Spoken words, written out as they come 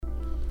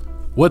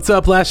What's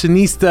up,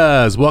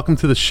 Lashinistas? Welcome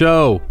to the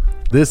show.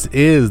 This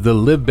is the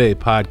Live Bay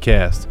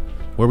podcast,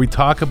 where we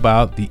talk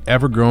about the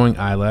ever-growing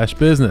eyelash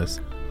business.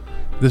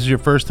 If this is your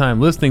first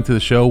time listening to the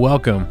show,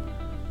 welcome.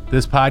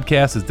 This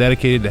podcast is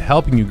dedicated to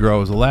helping you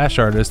grow as a lash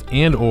artist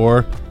and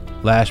or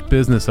lash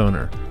business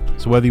owner.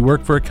 So whether you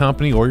work for a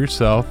company or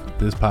yourself,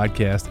 this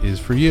podcast is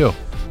for you.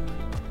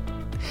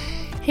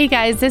 Hey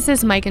guys, this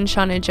is Mike and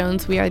Shauna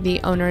Jones. We are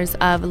the owners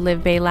of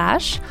Live Bay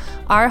Lash.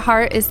 Our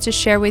heart is to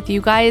share with you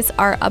guys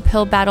our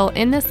uphill battle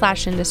in this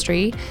lash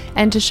industry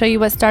and to show you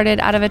what started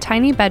out of a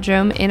tiny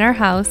bedroom in our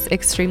house,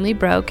 extremely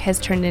broke, has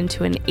turned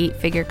into an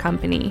 8-figure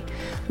company.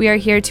 We are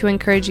here to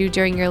encourage you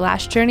during your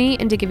lash journey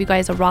and to give you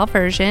guys a raw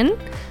version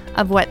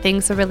of what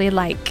things are really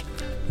like.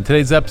 In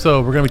today's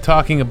episode, we're going to be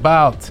talking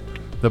about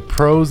the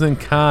pros and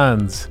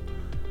cons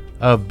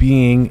of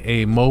being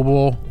a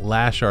mobile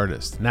lash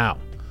artist. Now,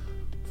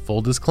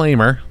 full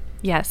disclaimer.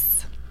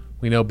 Yes.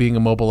 We know being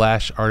a mobile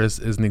lash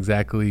artist isn't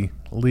exactly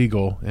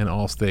legal in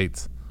all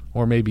states,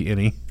 or maybe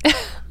any.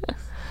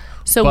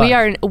 So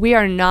but we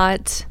are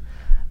not.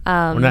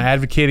 We're not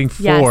advocating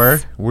for.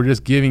 Yes. We're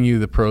just giving you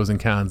the pros and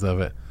cons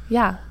of it.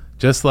 Yeah.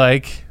 Just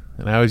like,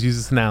 and I always use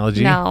this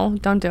analogy. No,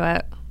 don't do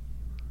it.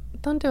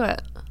 Don't do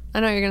it.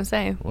 I know what you're gonna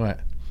say. What?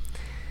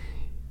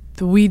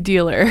 The weed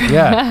dealer.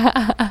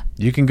 Yeah.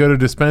 You can go to a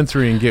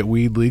dispensary and get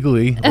weed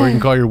legally, or you can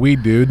call your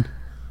weed dude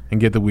and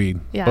get the weed.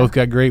 Yeah. Both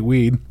got great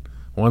weed.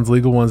 One's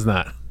legal, one's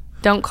not.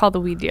 Don't call the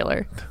weed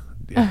dealer.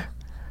 Yeah.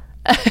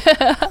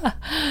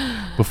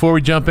 Before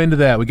we jump into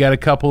that, we got a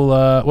couple, we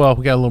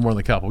got a little more than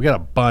a couple. We got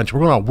a bunch.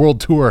 We're going on a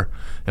world tour.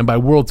 And by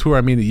world tour,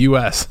 I mean the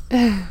U.S. We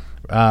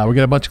got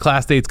a bunch of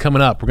class dates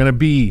coming up. We're going to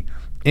be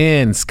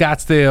in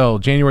Scottsdale,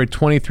 January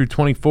 20th through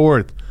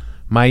 24th.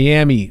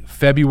 Miami,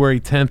 February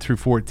 10th through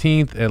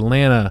 14th.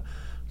 Atlanta,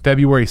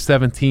 February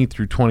 17th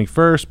through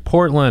 21st.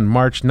 Portland,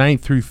 March 9th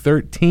through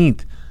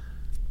 13th.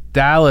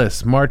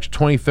 Dallas, March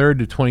 23rd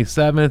to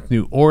 27th.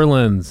 New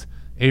Orleans,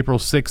 April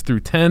 6th through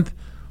 10th.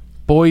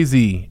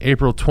 Boise,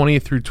 April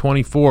 20th through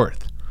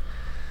 24th.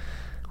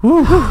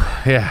 Whew.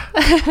 Yeah.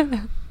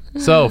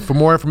 So for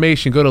more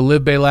information, go to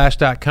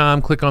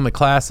livebaylash.com, click on the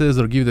classes.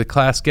 It'll give you the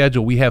class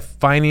schedule. We have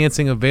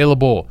financing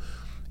available.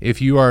 If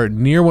you are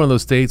near one of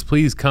those states,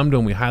 please come to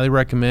them. We highly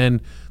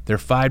recommend. They're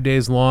 5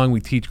 days long.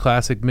 We teach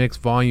classic mix,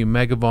 volume,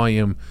 mega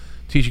volume.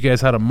 Teach you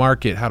guys how to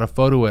market, how to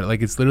photo it.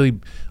 Like, it's literally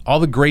all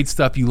the great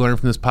stuff you learn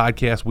from this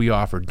podcast we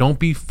offer. Don't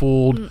be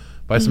fooled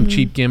by some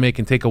cheap gimmick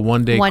and take a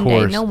one-day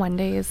course. No 1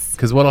 days.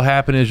 Because what'll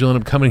happen is you'll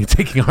end up coming and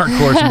taking our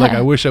course and be like,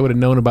 I wish I would have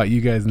known about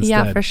you guys instead.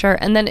 Yeah, for sure.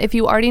 And then if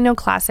you already know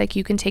Classic,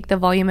 you can take the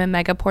volume and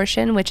mega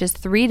portion, which is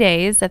 3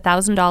 days,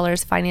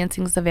 $1,000.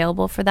 Financing is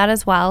available for that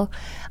as well.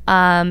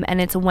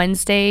 And it's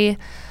Wednesday,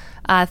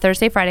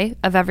 Thursday, Friday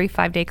of every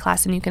 5-day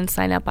class, and you can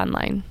sign up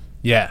online.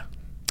 Yeah.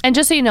 And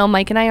just so you know,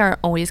 Mike and I are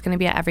always going to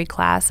be at every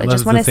class. I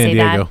just want to say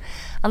that.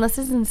 Unless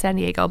it's in San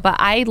Diego. But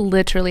I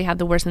literally have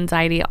the worst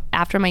anxiety.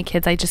 After my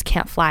kids, I just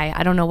can't fly.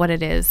 I don't know what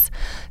it is.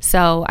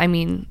 So, I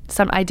mean,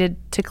 I did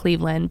to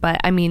Cleveland.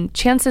 But, I mean,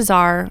 chances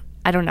are,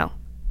 I don't know.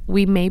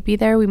 We may be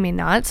there, we may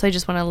not. So I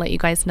just want to let you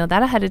guys know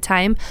that ahead of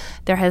time.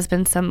 There has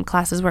been some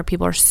classes where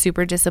people are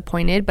super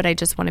disappointed. But I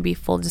just want to be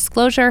full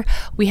disclosure.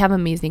 We have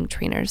amazing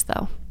trainers,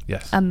 though.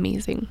 Yes.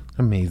 Amazing.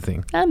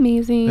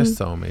 They're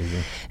so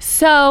amazing.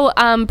 So,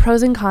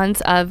 pros and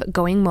cons of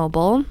going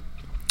mobile.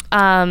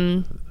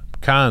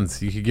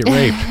 Cons, you could get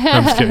raped.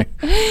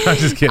 I'm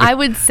just kidding. I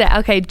would say,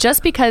 okay,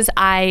 just because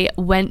I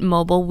went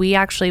mobile, we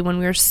actually, when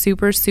we were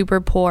super,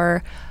 super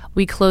poor,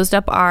 we closed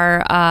up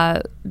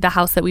the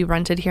house that we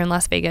rented here in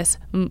Las Vegas,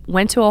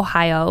 went to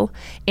Ohio,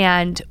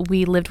 and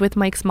we lived with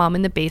Mike's mom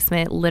in the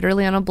basement,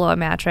 literally on a blow-up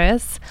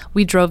mattress.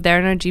 We drove there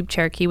in our Jeep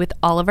Cherokee with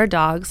all of our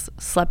dogs,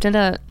 slept in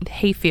a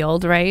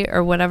hayfield, right,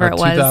 or whatever it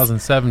was.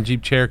 2007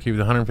 Jeep Cherokee with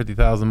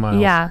 150,000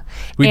 miles. Yeah.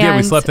 We did.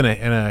 We slept in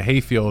a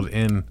hayfield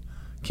in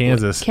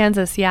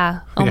Kansas. Yeah.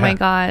 Oh my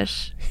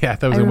gosh. Yeah, I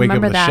thought I was going to wake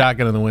up with a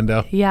shotgun in the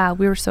window. Yeah,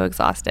 we were so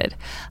exhausted.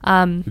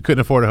 We couldn't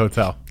afford a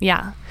hotel.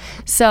 Yeah.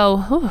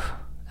 So,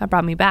 that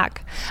brought me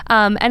back.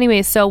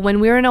 Anyway, so when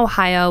we were in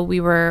Ohio, we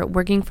were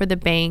working for the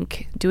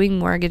bank, doing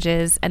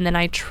mortgages, and then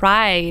I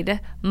tried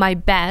my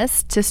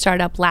best to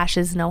start up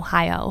lashes in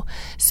Ohio.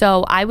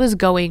 So I was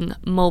going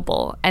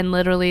mobile, and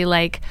literally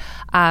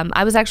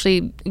I was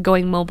actually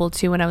going mobile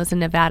too when I was in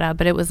Nevada,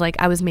 but it was like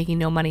I was making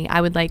no money.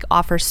 I would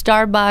offer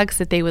Starbucks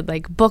that they would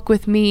book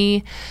with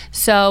me.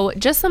 So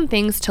just some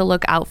things to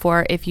look out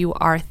for if you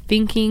are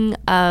thinking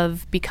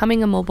of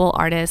becoming a mobile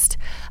artist.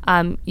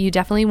 You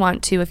definitely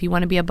want to, if you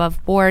want to be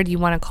above board, you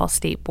want to call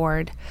State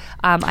Board.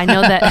 I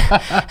know that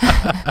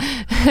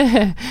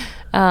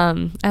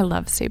I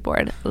love State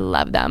Board.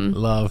 Love them.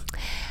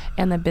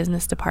 And the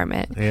business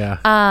department. Yeah.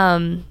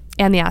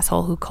 And the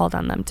asshole who called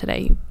on them today,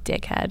 you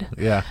dickhead.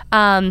 Yeah.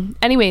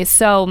 Anyway,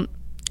 so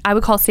I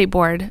would call State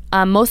Board.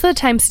 Most of the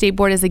time, State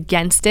Board is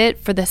against it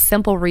for the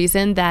simple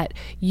reason that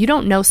you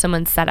don't know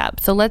someone's setup.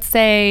 So let's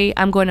say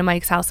I'm going to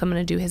Mike's house, I'm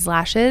going to do his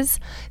lashes.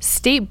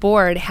 State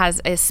Board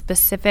has a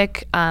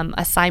specific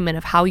assignment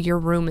of how your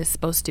room is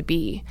supposed to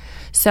be.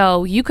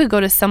 So you could go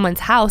to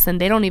someone's house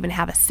and they don't even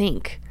have a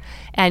sink.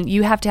 and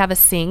you have to have a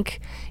sink,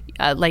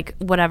 like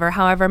whatever,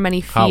 however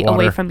many feet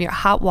away from your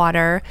hot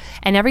water,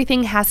 and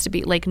everything has to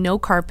be like no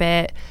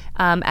carpet.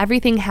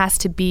 Everything has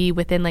to be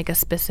within like a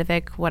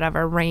specific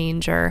whatever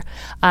range, or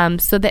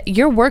so that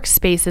your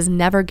workspace is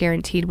never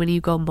guaranteed when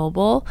you go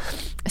mobile.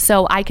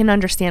 So I can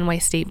understand why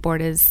State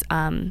Board is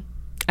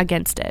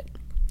against it.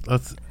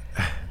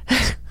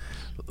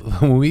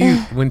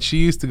 When she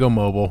used to go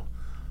mobile,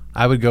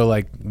 I would go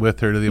like with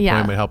her to the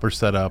appointment, help her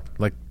set up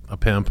like a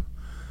pimp,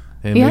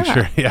 and make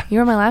sure. Yeah, you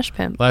were my lash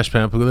pimp. Lash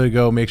pimp. We would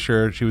go make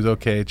sure she was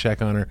okay,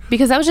 check on her.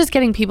 Because I was just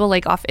getting people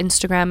like off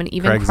Instagram and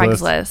even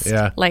Craigslist.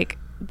 Yeah, like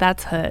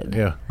that's hood.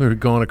 Yeah, we were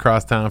going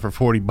across town for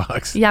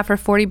 $40. Yeah, for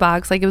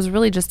 $40. Like it was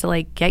really just to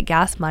like get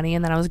gas money,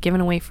 and then I was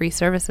giving away free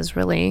services.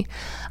 Really,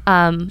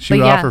 she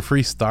would offer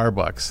free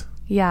Starbucks.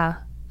 Yeah,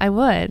 I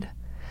would.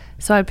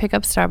 So I'd pick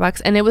up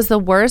Starbucks, and it was the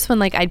worst when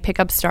like I'd pick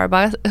up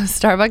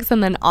Starbucks,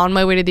 and then on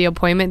my way to the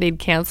appointment they'd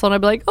cancel, and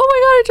I'd be like, "Oh my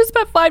god, I just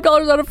spent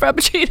 $5 on a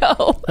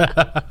frappuccino."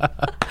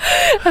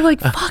 I'm like,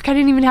 "Fuck, I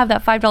didn't even have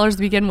that $5 to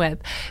begin with."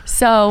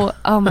 So,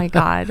 oh my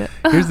god.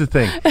 Here's the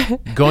thing: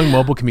 going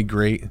mobile can be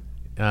great.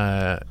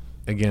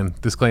 Again,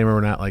 disclaimer: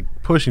 we're not like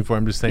pushing for it.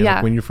 I'm just saying,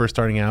 like when you're first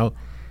starting out,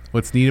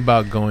 what's neat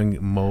about going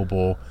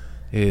mobile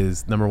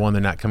is number one,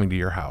 they're not coming to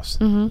your house.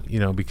 You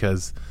know,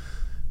 because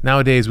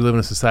nowadays we live in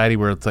a society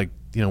where it's like,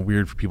 you know,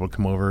 weird for people to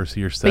come over, so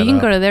you're set up. But you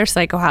can go to their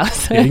psycho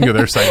house. Yeah, you can go to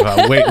their psycho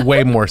house.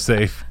 Way more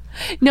safe.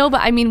 No,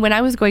 but I mean, when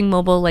I was going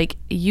mobile, like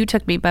you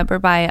took me, remember,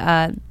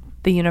 by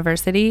the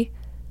university,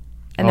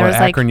 and there was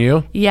like Akron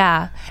U.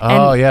 Yeah.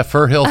 Oh yeah,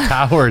 Fir Hill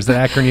Towers at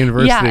Akron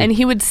University. Yeah, and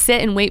he would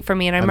sit and wait for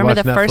me, and I remember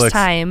the first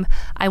time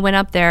I went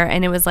up there,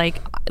 and it was like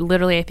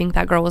literally, I think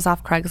that girl was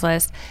off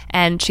Craigslist,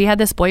 and she had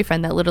this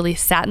boyfriend that literally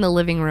sat in the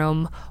living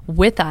room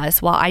with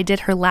us while I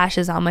did her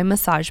lashes on my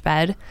massage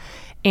bed.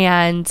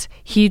 And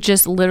he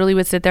just literally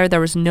would sit there.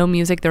 There was no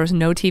music. There was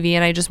no TV.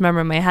 And I just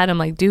remember in my head, I'm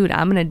like, dude,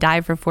 I'm going to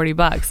die for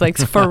 $40. Like,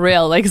 for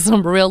real. Like,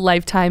 some real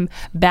lifetime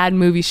bad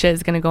movie shit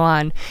is going to go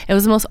on. It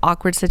was the most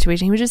awkward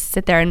situation. He would just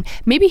sit there. And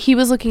maybe he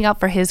was looking out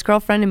for his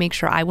girlfriend to make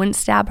sure I wouldn't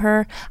stab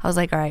her. I was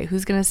like, all right,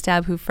 who's going to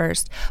stab who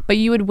first? But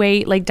you would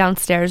wait, like,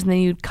 downstairs. And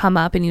then you'd come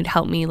up and you'd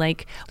help me,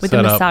 like, with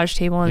the massage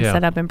table and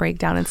set up and break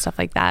down and stuff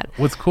like that.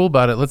 What's cool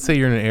about it, let's say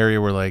you're in an area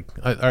where, like,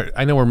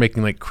 I know we're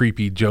making, like,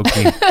 creepy,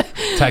 jokey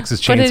Texas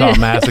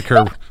Chainsaw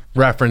Massacre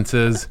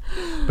references,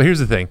 but here's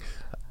the thing,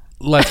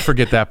 let's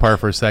forget that part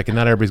for a second.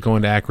 Not everybody's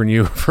going to Akron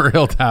U for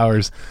Hill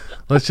Towers.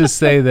 Let's just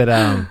say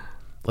that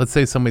let's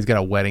say somebody's got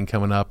a wedding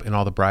coming up and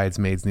all the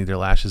bridesmaids need their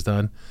lashes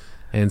done,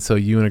 and so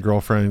you and a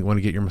girlfriend want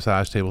to get your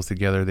massage tables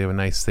together. They have a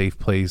nice safe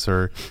place,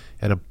 or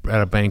at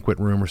a banquet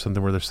room or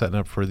something where they're setting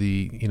up for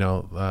the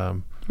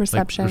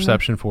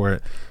reception for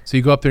it. So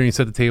you go up there and you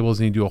set the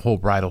tables and you do a whole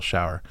bridal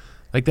shower.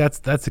 Like that's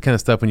the kind of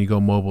stuff when you go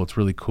mobile, it's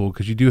really cool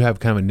because you do have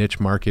kind of a niche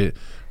market.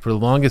 For the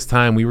longest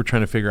time, we were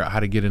trying to figure out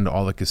how to get into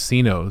all the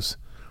casinos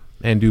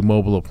and do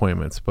mobile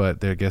appointments,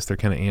 but I guess they're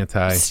kind of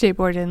anti. State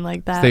Board didn't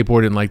like that. State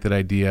Board didn't like that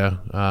idea.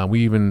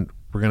 We're going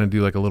to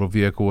do like a little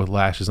vehicle with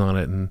lashes on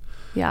it and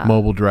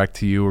mobile direct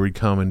to you, where we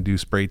come and do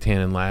spray tan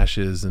and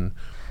lashes. And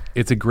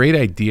it's a great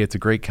idea. It's a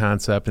great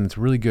concept, and it's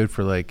really good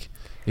for like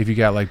if you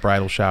got like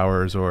bridal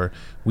showers, or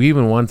we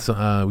even once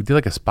we did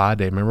like a spa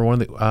day. Remember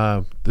one of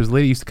the there's a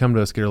lady used to come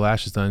to us get her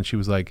lashes done. She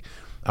was like,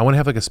 I want to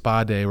have like a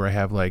spa day where I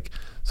have like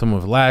some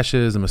with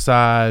lashes, a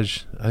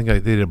massage. I think they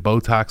did a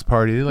Botox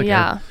party. They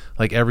did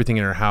like everything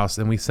in her house.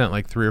 And we sent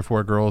like 3 or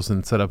 4 girls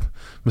and set up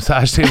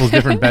massage tables,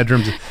 different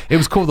bedrooms. It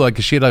was cool though, like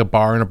 'cause she had like a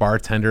bar and a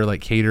bartender like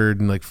catered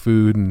and like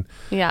food, and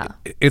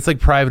it's like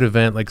private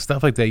event, like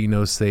stuff like that.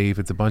 Is safe.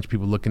 It's a bunch of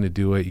people looking to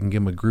do it. You can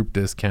give them a group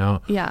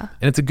discount. Yeah,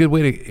 and it's a good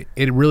way to.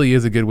 It really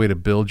is a good way to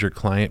build your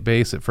client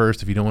base at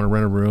first if you don't want to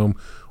rent a room.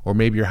 Or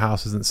maybe your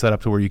house isn't set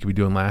up to where you could be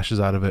doing lashes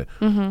out of it.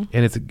 Mm-hmm.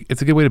 And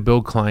it's a good way to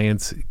build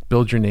clients,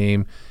 build your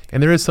name.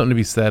 And there is something to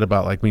be said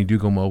about like when you do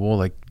go mobile,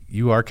 like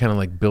you are kind of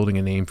like building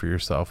a name for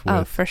yourself.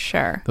 With for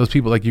sure. Those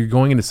people, like you're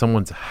going into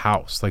someone's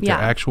house, like their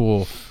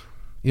actual,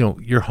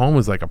 your home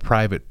is like a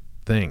private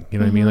thing. You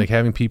know what I mean? Like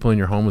having people in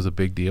your home is a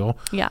big deal.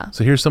 Yeah.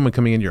 So here's someone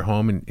coming into your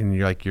home and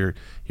you're like, you're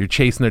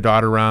chasing their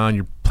daughter around,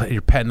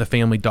 you're petting the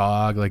family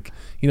dog, like,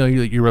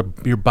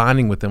 you're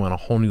bonding with them on a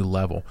whole new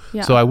level.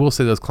 Yeah. So I will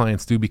say those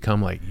clients do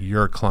become like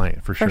your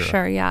client for sure. For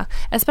sure, yeah.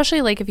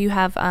 Especially like if you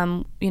have,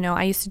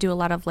 I used to do a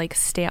lot of like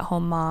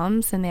stay-at-home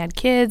moms and they had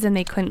kids and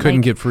they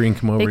couldn't get free and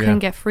come over. They couldn't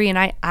get free, and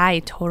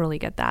I totally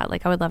get that.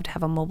 Like I would love to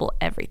have a mobile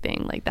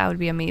everything. Like that would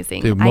be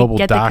amazing. Dude, mobile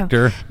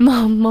doctor,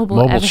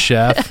 mobile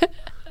chef.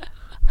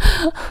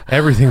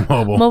 Everything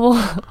mobile.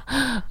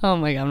 Oh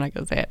my god, I'm not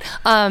gonna say it.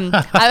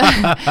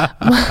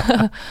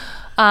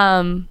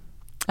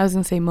 I was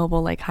going to say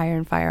mobile, like hire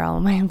and fire all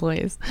of my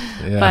employees.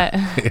 Yeah. But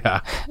Yeah.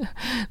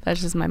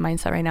 that's just my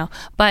mindset right now.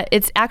 But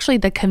it's actually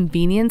the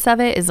convenience of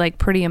it is like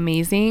pretty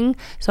amazing.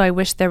 So I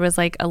wish there was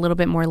like a little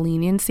bit more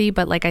leniency.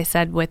 But like I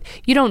said,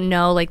 you don't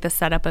know like the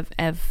setup of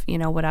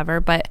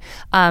whatever. But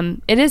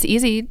it is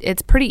easy.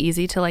 It's pretty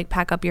easy to like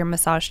pack up your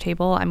massage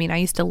table. I mean, I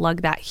used to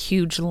lug that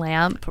huge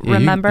lamp. Yeah,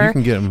 remember? You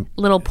can get them.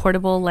 Little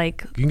portable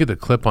like. You can get the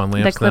clip-on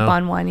lamps. The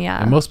clip-on one,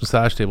 yeah. And most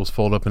massage tables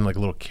fold up in like a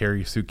little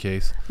carry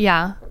suitcase.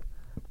 Yeah.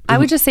 I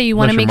would just say you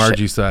want to make sure.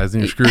 Margie size,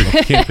 then you're screwed.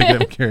 You can't pick it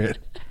up and carry it.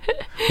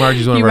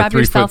 Margie's one of our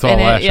 3 foot tall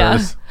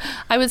lashers.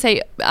 I would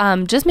say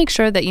just make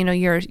sure that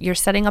you're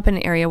setting up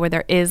an area where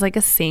there is like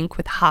a sink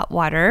with hot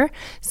water,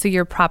 so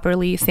you're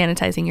properly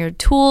sanitizing your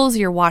tools,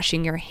 you're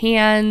washing your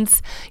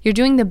hands, you're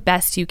doing the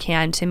best you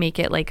can to make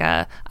it like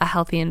a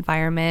healthy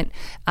environment.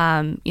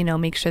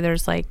 Make sure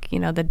there's like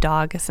the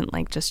dog isn't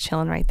like just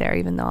chilling right there,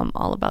 even though I'm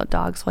all about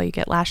dogs while you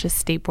get lashes.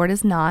 Skateboard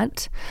is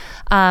not.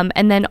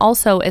 And then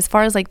also as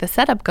far as like the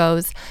setup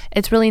goes,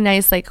 it's really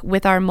nice like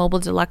with our mobile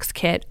deluxe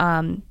kit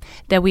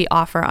that we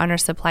offer on our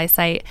supply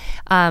site.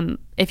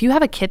 If you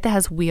have a kit that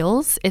has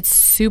wheels, it's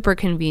super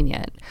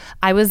convenient.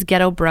 I was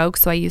ghetto broke,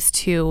 so I used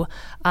to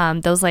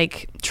those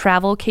like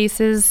travel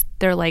cases.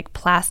 They're like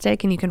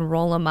plastic, and you can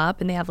roll them up,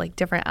 and they have like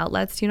different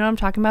outlets. Do you know what I'm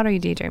talking about? Or are you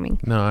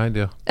daydreaming? No, I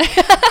do.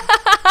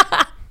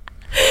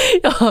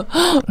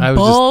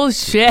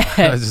 Bullshit.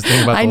 I was just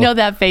thinking about. I know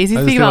that face. He's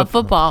thinking about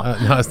football.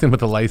 No, I was thinking about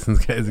the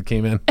license guys that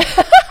came in.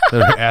 They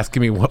were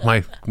asking me what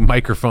my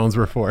microphones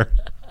were for.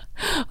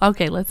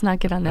 Okay, let's not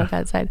get on that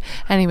bad side.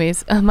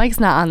 Anyways, Mike's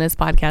not on this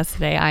podcast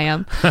today. I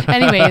am.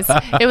 Anyways,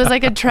 it was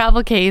like a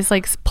travel case,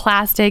 like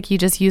plastic. You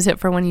just use it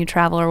for when you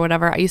travel or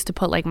whatever. I used to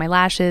put like my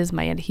lashes,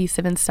 my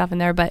adhesive and stuff in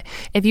there. But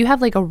if you have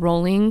like a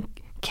rolling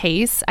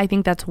case, I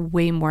think that's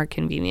way more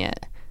convenient.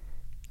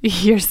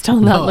 You're still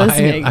not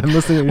listening. I'm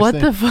listening to what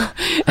you're saying. What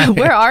the fuck?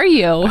 Where are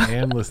you? I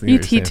am listening. You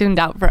tuned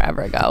out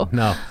forever ago.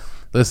 No.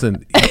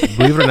 Listen,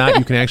 believe it or not,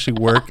 you can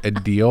actually work a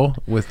deal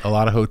with a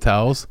lot of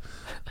hotels.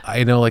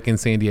 I know like in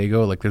San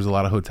Diego, like there's a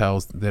lot of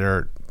hotels that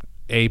are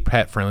A,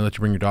 pet friendly, let you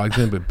bring your dogs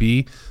in, but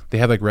B, they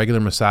have like regular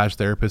massage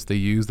therapists they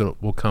use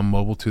that will come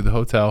mobile to the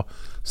hotel,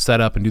 set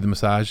up and do the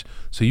massage.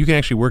 So you can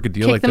actually work a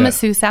deal like that. Kick the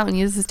masseuse out and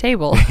use his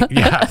table.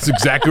 Yeah, that's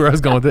exactly where I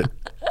was going with it.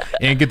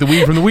 And get the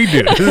weed from the weed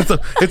dude.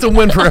 It's a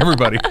win for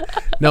everybody.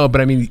 No,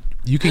 but I mean,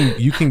 you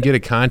can get a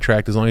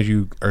contract as long as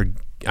you are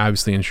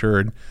obviously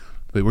insured,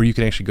 but where you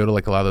can actually go to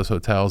like a lot of those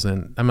hotels,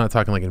 and I'm not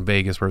talking like in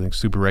Vegas where everything's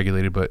super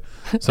regulated, but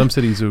some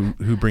cities who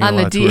bring a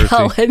lot of tourists.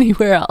 On the DL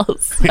anywhere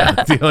else. Yeah,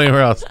 DL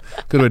anywhere else.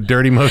 Go to a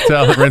dirty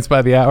motel that rents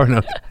by the hour.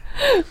 No.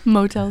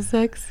 Motel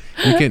 6.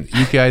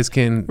 You guys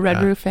can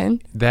Red Roof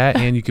Inn. That,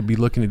 and you could be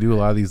looking to do a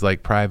lot of these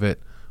like private,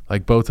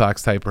 like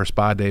Botox type or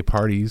spa day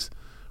parties,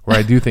 where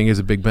I do think is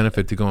a big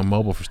benefit to going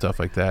mobile for stuff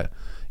like that,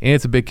 and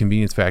it's a big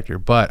convenience factor.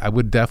 But I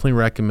would definitely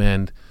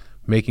recommend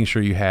making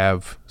sure you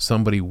have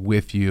somebody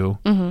with you.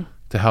 Mm-hmm.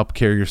 To help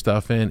carry your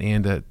stuff in,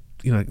 and to,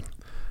 I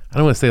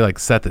don't want to say like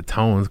set the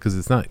tones, because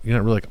you're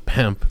not really like a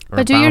pimp or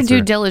but do your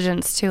due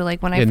diligence too.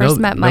 Like when I first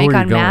met Mike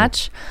on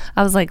Match,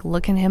 I was like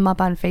looking him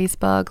up on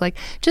Facebook. Like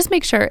just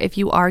make sure if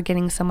you are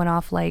getting someone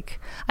off,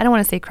 like I don't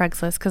want to say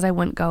Craigslist, because I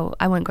wouldn't go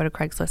to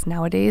Craigslist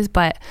nowadays,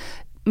 but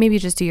maybe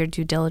just do your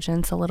due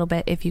diligence a little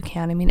bit if you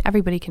can. I mean,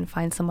 everybody can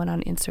find someone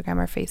on Instagram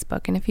or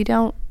Facebook, and if you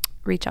don't,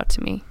 reach out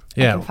to me.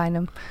 Yeah. I can find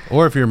them.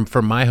 Or if you're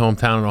from my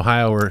hometown in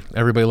Ohio where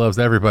everybody loves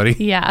everybody.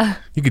 Yeah.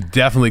 You could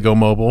definitely go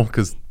mobile,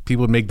 because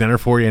people would make dinner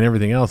for you and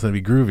everything else, and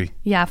it'd be groovy.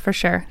 Yeah, for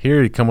sure.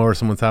 Here, you come over to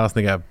someone's house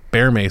and they got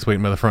bear mace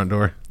waiting by the front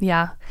door.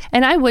 Yeah.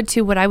 And I would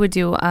too. What I would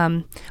do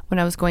when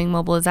I was going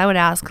mobile is I would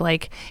ask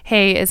like,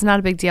 hey, it's not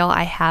a big deal.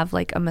 I have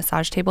like a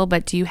massage table,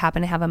 but do you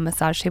happen to have a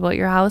massage table at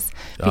your house?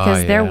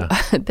 Because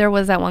there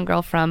was that one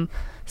girl from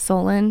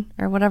Solon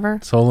or whatever.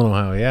 Solon,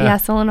 Ohio, yeah. Yeah,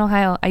 Solon,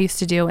 Ohio, I used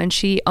to do. And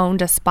she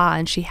owned a spa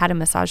and she had a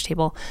massage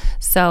table.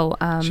 So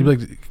she'd be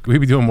like, we'd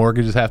be doing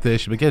mortgages half the day.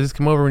 She'd be like, yeah, just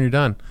come over when you're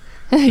done.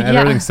 I have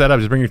everything set up.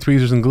 Just bring your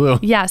tweezers and glue.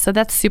 Yeah, so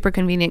that's super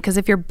convenient, because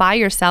if you're by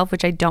yourself,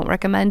 which I don't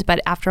recommend, but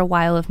after a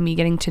while of me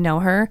getting to know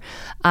her,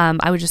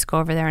 I would just go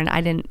over there, and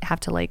I didn't have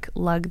to like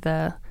lug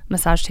the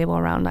massage table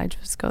around. I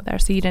just go there.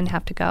 So you didn't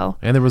have to go.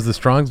 And there was the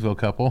Strongsville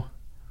couple.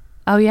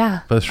 Oh,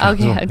 yeah.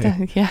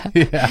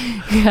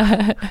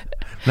 Yeah.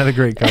 Another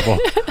great couple.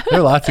 There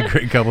are lots of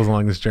great couples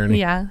along this journey.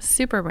 Yeah,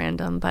 super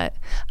random, but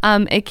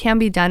it can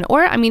be done.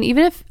 Or, I mean,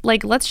 even if,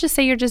 like, let's just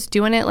say you're just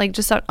doing it, like,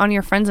 just on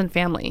your friends and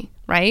family,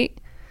 right?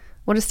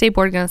 What is State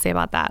Board going to say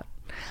about that?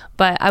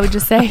 But I would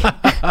just say...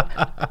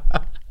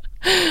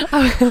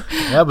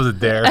 That was a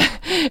dare.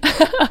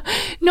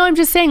 No, I'm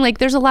just saying, like,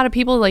 there's a lot of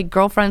people, like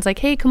girlfriends, like,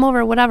 hey, come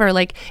over, whatever.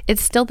 Like,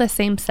 it's still the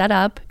same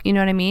setup, you know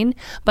what I mean?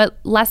 But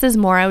less is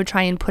more. I would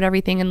try and put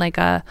everything in like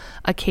a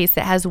case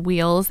that has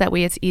wheels. That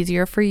way it's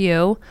easier for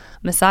you.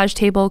 Massage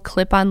table,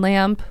 clip-on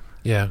lamp.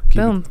 Yeah,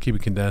 boom. Keep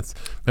it condensed.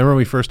 Remember when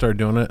we first started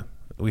doing it?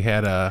 We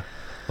had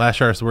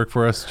last artist work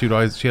for us. She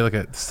had like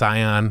a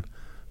Scion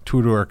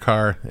tour to her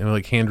car and would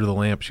like hand her the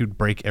lamp. She would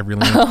break every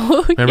lamp.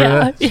 Oh, Remember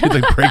yeah, that? She'd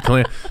like break the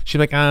lamp. She'd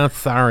be like, "Ah,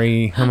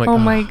 sorry." I'm like, Oh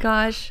my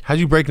gosh. how'd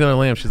you break another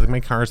lamp? She's like, "My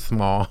car's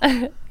small."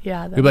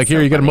 Yeah. We'd be like,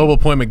 "Here, you got a mobile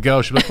appointment.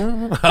 Go." She'd be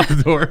like, out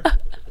the door,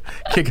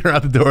 kicking her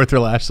out the door with her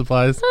lash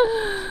supplies.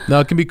 No,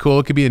 it can be cool.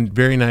 It could be a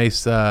very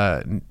nice,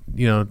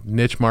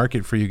 niche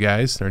market for you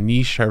guys, or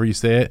niche, however you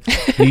say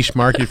it. Niche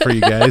market for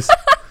you guys.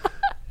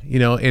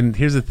 And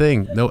here's the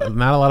thing: no,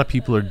 not a lot of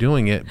people are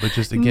doing it, but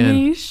just again,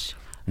 Niche.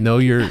 know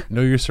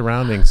your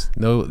surroundings.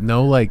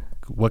 Know like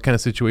what kind of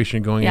situation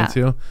you're going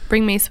into.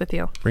 Bring mace with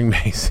you. Bring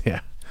mace,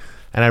 yeah.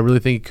 And I really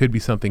think it could be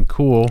something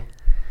cool.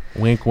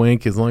 Wink,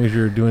 wink, as long as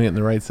you're doing it in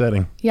the right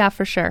setting. Yeah,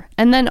 for sure.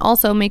 And then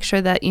also make sure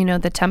that,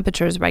 the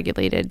temperature is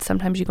regulated.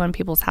 Sometimes you go in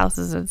people's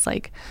houses and it's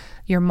like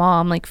your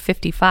mom, like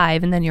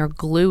 55, and then your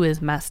glue is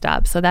messed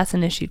up. So that's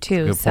an issue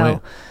too. Good So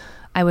point.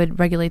 I would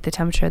regulate the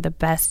temperature the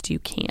best you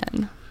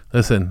can.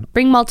 Listen,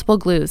 Bring multiple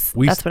glues.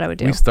 That's what I would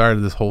do. We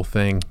started this whole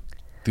thing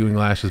doing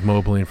lashes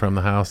mobiling from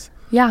the house.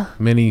 Yeah.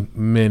 Many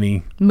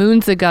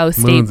Moons ago,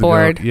 state moons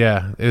board. ago.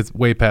 Yeah, it's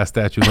way past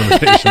statute of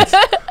limitations.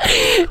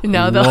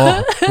 No,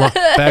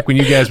 Back when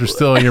you guys were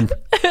still in your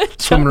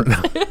swimming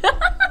around.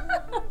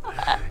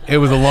 It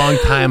was a long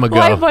time ago.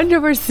 Well, I wonder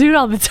we're sued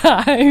all the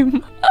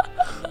time.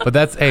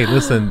 But hey,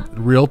 listen,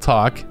 real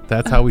talk.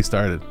 That's how we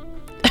started.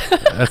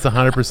 That's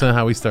 100%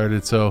 how we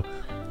started. So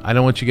I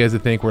don't want you guys to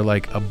think we're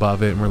like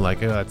above it and we're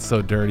like, oh, that's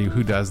so dirty.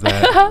 Who does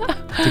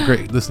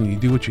that? Listen, you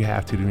do what you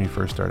have to do when you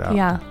first start out.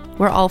 Yeah.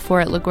 We're all for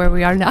it. Look where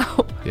we are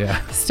now.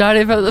 Yeah.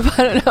 Started from the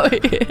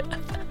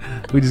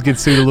bottom. We just get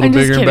sued a little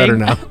bigger and better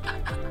now.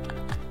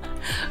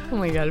 Oh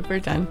my God, we're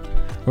done.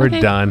 We're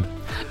done.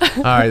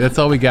 All right, that's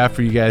all we got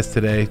for you guys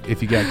today.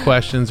 If you got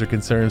questions or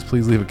concerns,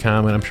 please leave a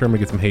comment. I'm sure I'm going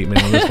to get some hate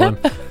mail on this one.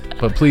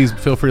 But please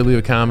feel free to leave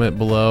a comment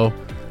below.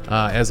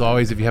 As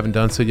always, if you haven't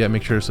done so yet,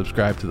 make sure to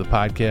subscribe to the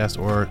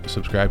podcast or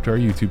subscribe to our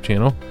YouTube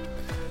channel.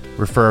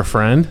 Refer a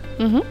friend.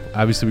 Mm-hmm.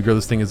 Obviously, we grow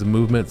this thing as a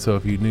movement. So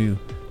if you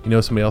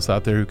know somebody else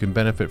out there who can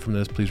benefit from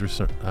this, please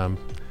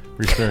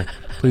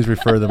please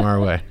refer them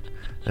our way.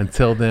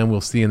 Until then,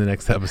 we'll see you in the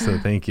next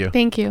episode. Thank you.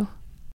 Thank you.